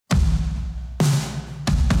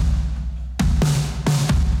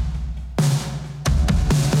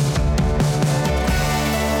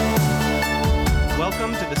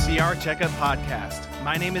Checkup Podcast.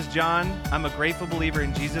 My name is John. I'm a grateful believer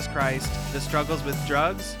in Jesus Christ that struggles with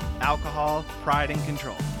drugs, alcohol, pride, and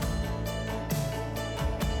control.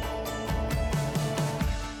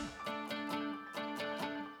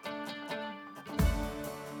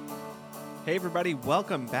 Hey everybody,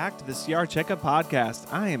 welcome back to the CR Checkup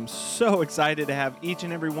Podcast. I am so excited to have each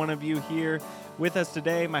and every one of you here with us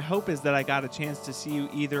today. My hope is that I got a chance to see you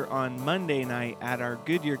either on Monday night at our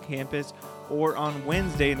Goodyear campus or on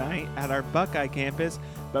Wednesday night at our Buckeye campus.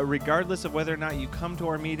 But regardless of whether or not you come to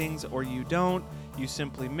our meetings or you don't, you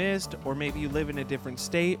simply missed, or maybe you live in a different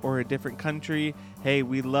state or a different country, hey,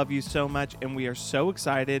 we love you so much, and we are so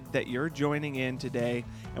excited that you're joining in today,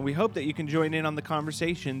 and we hope that you can join in on the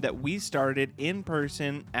conversation that we started in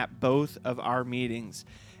person at both of our meetings.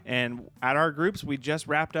 And at our groups, we just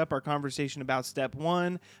wrapped up our conversation about step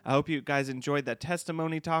 1. I hope you guys enjoyed that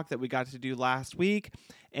testimony talk that we got to do last week.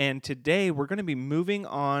 And today we're going to be moving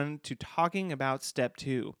on to talking about step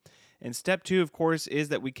 2. And step 2, of course, is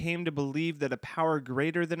that we came to believe that a power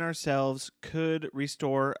greater than ourselves could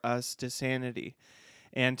restore us to sanity.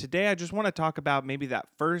 And today I just want to talk about maybe that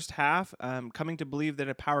first half, coming to believe that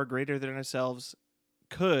a power greater than ourselves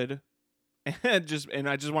could, and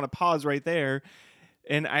I just want to pause right there.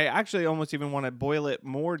 And I actually almost even want to boil it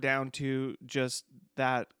more down to just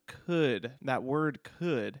that word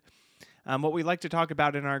could. What we like to talk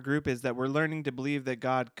about in our group is that we're learning to believe that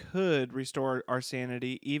God could restore our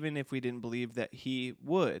sanity, even if we didn't believe that He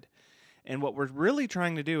would. And what we're really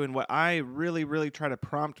trying to do, and what I really try to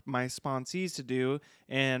prompt my sponsees to do,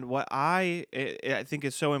 and what I think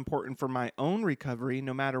is so important for my own recovery,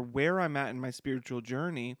 no matter where I'm at in my spiritual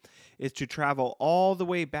journey, is to travel all the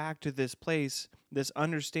way back to this place, this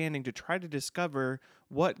understanding, to try to discover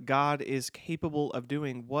what God is capable of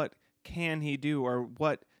doing, what can He do, or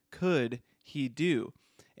what could He do.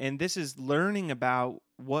 And this is learning about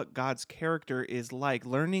what God's character is like,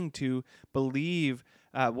 learning to believe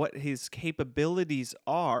what His capabilities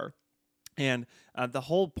are. And the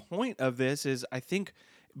whole point of this is, I think,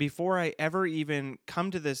 before I ever even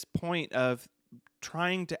come to this point of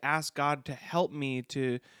trying to ask God to help me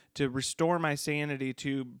to restore my sanity,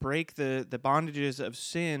 to break the bondages of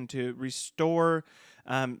sin, to restore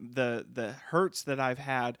the hurts that I've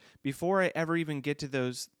had, before I ever even get to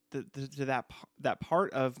those to that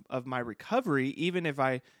part of my recovery, even if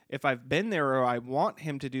I've been there or I want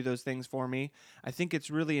Him to do those things for me, I think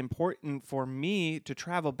it's really important for me to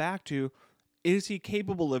travel back to, is He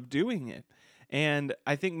capable of doing it? And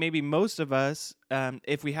I think maybe most of us,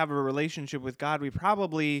 if we have a relationship with God, we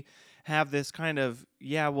probably have this kind of,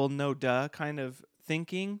 yeah, well, no, duh, kind of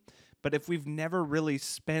thinking. But if we've never really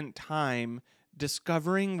spent time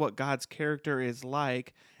discovering what God's character is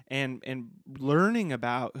like, and learning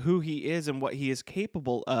about who He is and what He is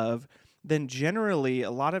capable of, then generally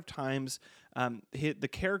a lot of times the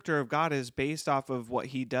character of God is based off of what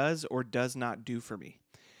He does or does not do for me.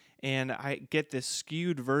 And I get this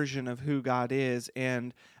skewed version of who God is,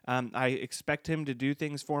 and I expect Him to do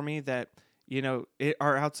things for me that,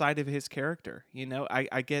 are outside of His character.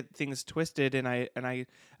 I get things twisted, and I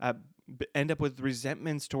end up with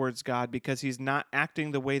resentments towards God because He's not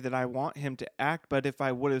acting the way that I want Him to act. But if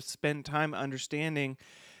I would have spent time understanding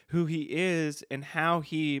who He is and how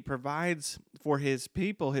He provides for His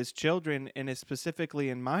people, His children, and specifically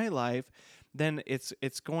in my life, then it's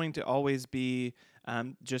going to always be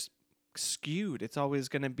just skewed. It's always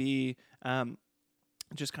going to be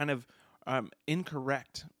just kind of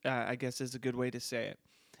incorrect, I guess is a good way to say it.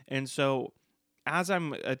 And so as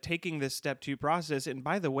I'm taking this step 2 process, and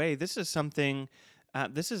by the way, this is something,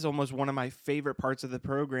 this is almost one of my favorite parts of the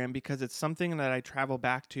program because it's something that I travel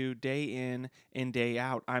back to day in and day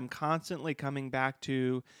out. I'm constantly coming back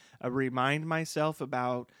to remind myself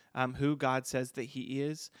about who God says that He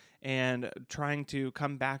is, and trying to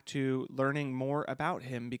come back to learning more about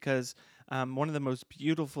Him, because one of the most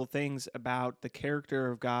beautiful things about the character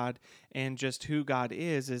of God and just who God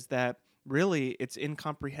is that really it's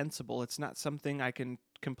incomprehensible. It's not something I can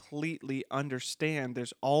completely understand.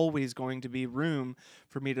 There's always going to be room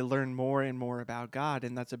for me to learn more and more about God,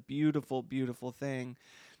 and that's a beautiful, beautiful thing.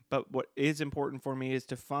 But what is important for me is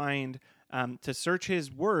to find, to search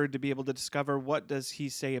His Word to be able to discover what does He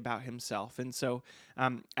say about Himself. And so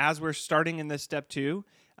as we're starting in this step 2,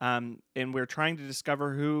 and we're trying to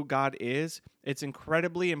discover who God is, it's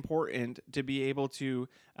incredibly important to be able to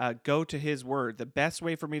go to His Word. The best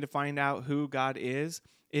way for me to find out who God is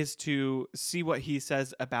to see what He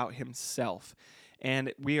says about Himself.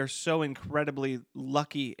 And we are so incredibly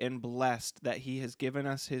lucky and blessed that He has given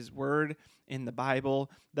us His Word in the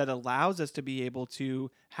Bible that allows us to be able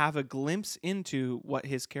to have a glimpse into what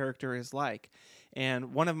His character is like.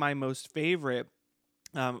 And one of my most favorite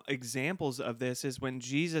examples of this is when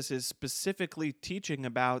Jesus is specifically teaching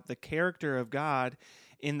about the character of God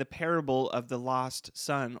in the parable of the lost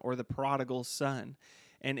son or the prodigal son.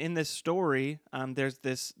 And in this story, there's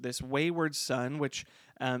this wayward son, which,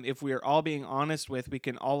 if we are all being honest with, we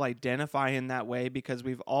can all identify in that way because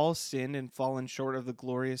we've all sinned and fallen short of the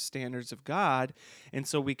glorious standards of God. And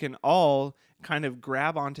so we can all kind of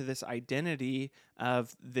grab onto this identity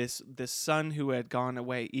of this son who had gone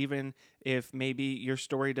away, even if maybe your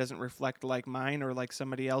story doesn't reflect like mine or like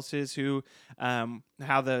somebody else's who,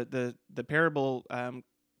 how the parable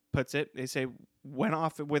puts it, they say, went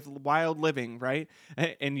off with wild living, right?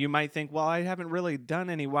 And you might think, well, I haven't really done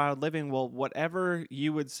any wild living. Well, whatever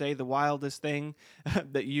you would say the wildest thing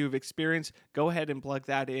that you've experienced, go ahead and plug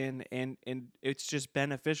that in. And it's just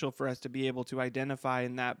beneficial for us to be able to identify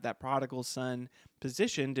in that prodigal son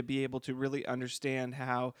position, to be able to really understand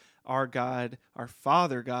how our God, our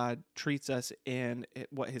Father God, treats us and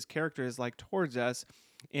what his character is like towards us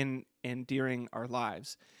in and during our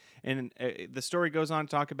lives. And the story goes on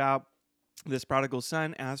to talk about this prodigal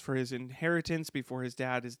son asks for his inheritance before his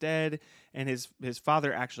dad is dead, and his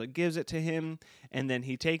father actually gives it to him, and then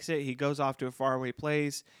he takes it, he goes off to a faraway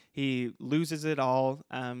place, he loses it all,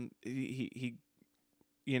 he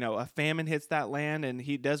a famine hits that land, and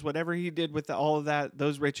he does whatever he did with all of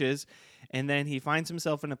those riches, and then he finds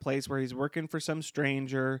himself in a place where he's working for some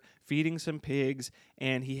stranger, feeding some pigs,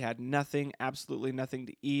 and he had nothing, absolutely nothing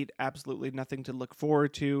to eat, absolutely nothing to look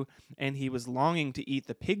forward to, and he was longing to eat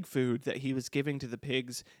the pig food that he was giving to the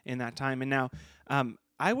pigs in that time. And now,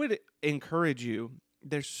 I would encourage you.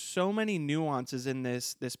 There's so many nuances in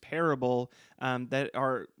this parable that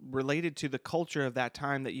are related to the culture of that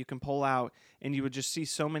time that you can pull out, and you would just see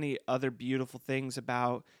so many other beautiful things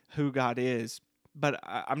about who God is. But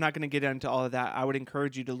I'm not going to get into all of that. I would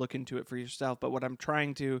encourage you to look into it for yourself. But what I'm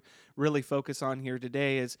trying to really focus on here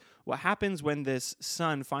today is what happens when this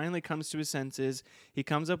son finally comes to his senses. He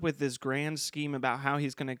comes up with this grand scheme about how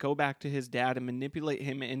he's going to go back to his dad and manipulate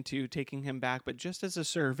him into taking him back, but just as a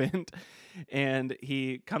servant. And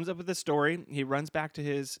he comes up with a story. He runs back to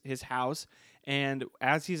his house. And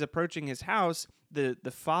as he's approaching his house, the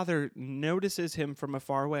father notices him from a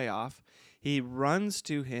far way off. He runs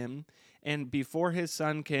to him. And before his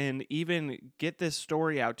son can even get this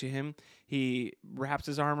story out to him, he wraps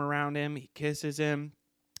his arm around him, he kisses him,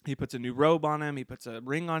 he puts a new robe on him, he puts a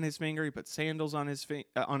ring on his finger, he puts sandals on his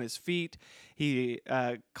feet. He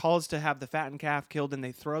calls to have the fattened calf killed, and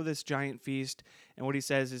they throw this giant feast. And what he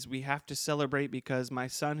says is, we have to celebrate because my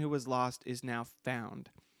son who was lost is now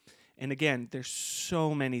found. And again, there's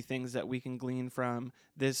so many things that we can glean from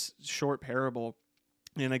this short parable.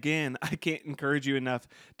 And again, I can't encourage you enough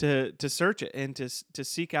to search it and to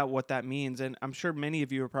seek out what that means. And I'm sure many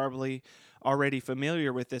of you are probably already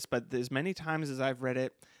familiar with this, but as many times as I've read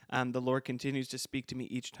it, the Lord continues to speak to me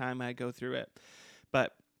each time I go through it.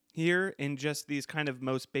 But here, in just these kind of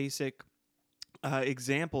most basic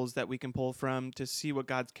examples that we can pull from to see what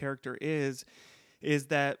God's character is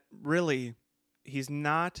that really he's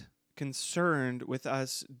not concerned with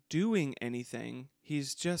us doing anything.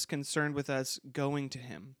 He's just concerned with us going to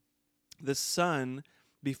him. The son,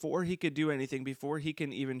 before he could do anything, before he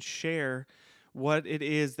can even share what it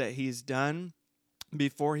is that he's done,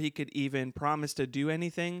 before he could even promise to do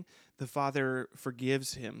anything, the father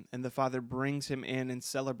forgives him, and the father brings him in and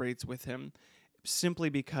celebrates with him simply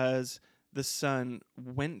because the son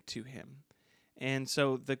went to him. And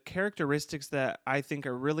so the characteristics that I think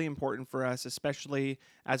are really important for us, especially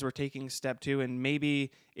as we're taking step 2, and maybe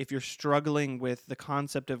if you're struggling with the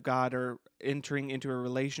concept of God or entering into a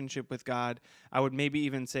relationship with God, I would maybe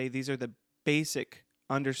even say these are the basic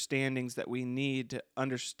understandings that we need to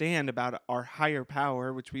understand about our higher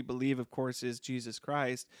power, which we believe, of course, is Jesus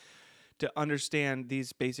Christ, to understand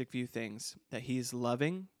these basic few things: that he's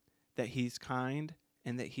loving, that he's kind,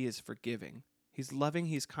 and that he is forgiving. He's loving,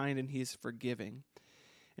 he's kind, and he's forgiving.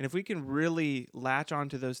 And if we can really latch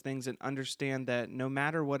onto those things and understand that no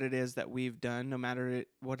matter what it is that we've done, no matter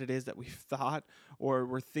what it is that we've thought or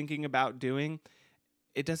we're thinking about doing,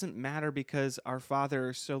 it doesn't matter, because our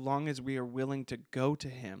Father, so long as we are willing to go to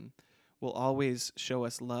him, will always show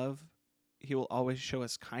us love. He will always show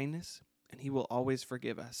us kindness, and he will always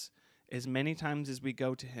forgive us. As many times as we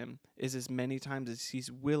go to him is as many times as he's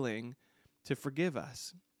willing to forgive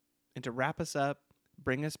us and to wrap us up,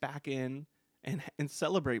 bring us back in, and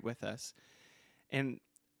celebrate with us. And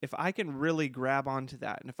if I can really grab onto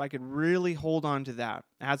that, and if I could really hold on to that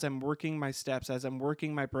as I'm working my steps, as I'm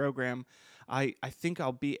working my program, I think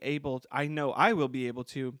I'll be able, I know I will be able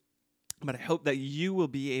to, but I hope that you will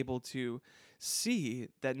be able to see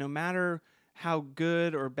that no matter how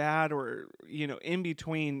good or bad or, in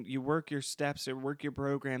between you work your steps or work your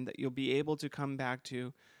program, that you'll be able to come back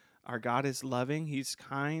to our God is loving, he's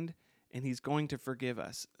kind, and he's going to forgive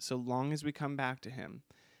us so long as we come back to him.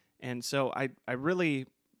 And so I really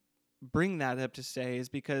bring that up to say is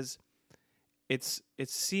because it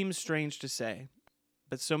seems strange to say,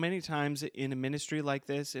 but so many times in a ministry like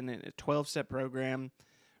this, in a 12-step program,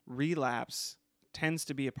 relapse tends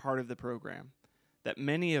to be a part of the program. That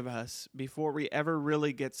many of us, before we ever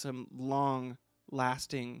really get some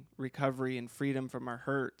long-lasting recovery and freedom from our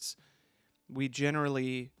hurts, we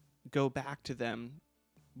generally go back to them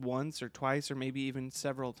once or twice or maybe even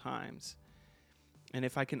several times. And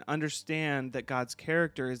if I can understand that God's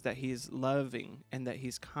character is that he's loving and that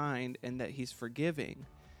he's kind and that he's forgiving,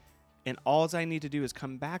 and all I need to do is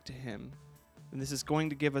come back to him, and this is going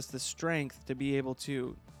to give us the strength to be able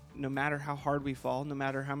to, no matter how hard we fall, no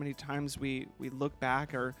matter how many times we look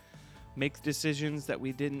back or make decisions that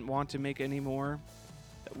we didn't want to make anymore,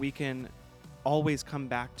 that we can always come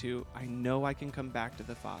back to, I know I can come back to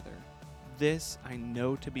the Father. This I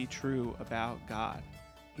know to be true about God.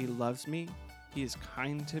 He loves me, he is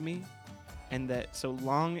kind to me, and that so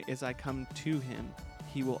long as I come to him,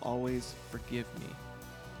 he will always forgive me.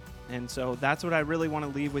 And so that's what I really want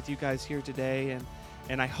to leave with you guys here today.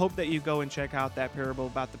 And I hope that you go and check out that parable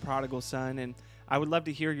about the prodigal son. And I would love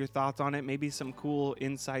to hear your thoughts on it, maybe some cool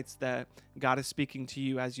insights that God is speaking to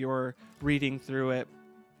you as you're reading through it,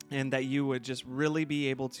 and that you would just really be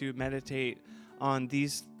able to meditate on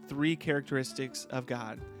these 3 characteristics of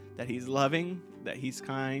God, that he's loving, that he's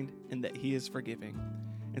kind, and that he is forgiving.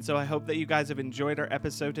 And so I hope that you guys have enjoyed our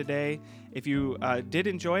episode today. If you did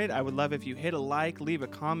enjoy it, I would love if you hit a like, leave a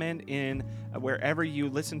comment in wherever you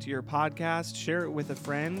listen to your podcast, share it with a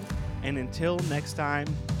friend, and until next time,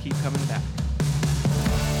 keep coming back.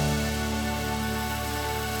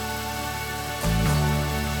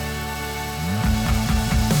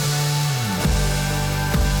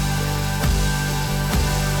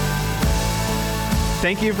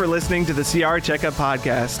 Thank you for listening to the CR Checkup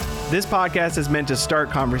Podcast. This podcast is meant to start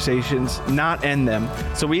conversations, not end them.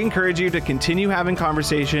 So we encourage you to continue having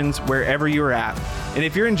conversations wherever you're at. And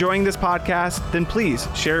if you're enjoying this podcast, then please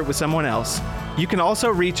share it with someone else. You can also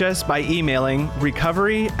reach us by emailing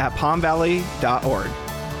recovery@palmvalley.org.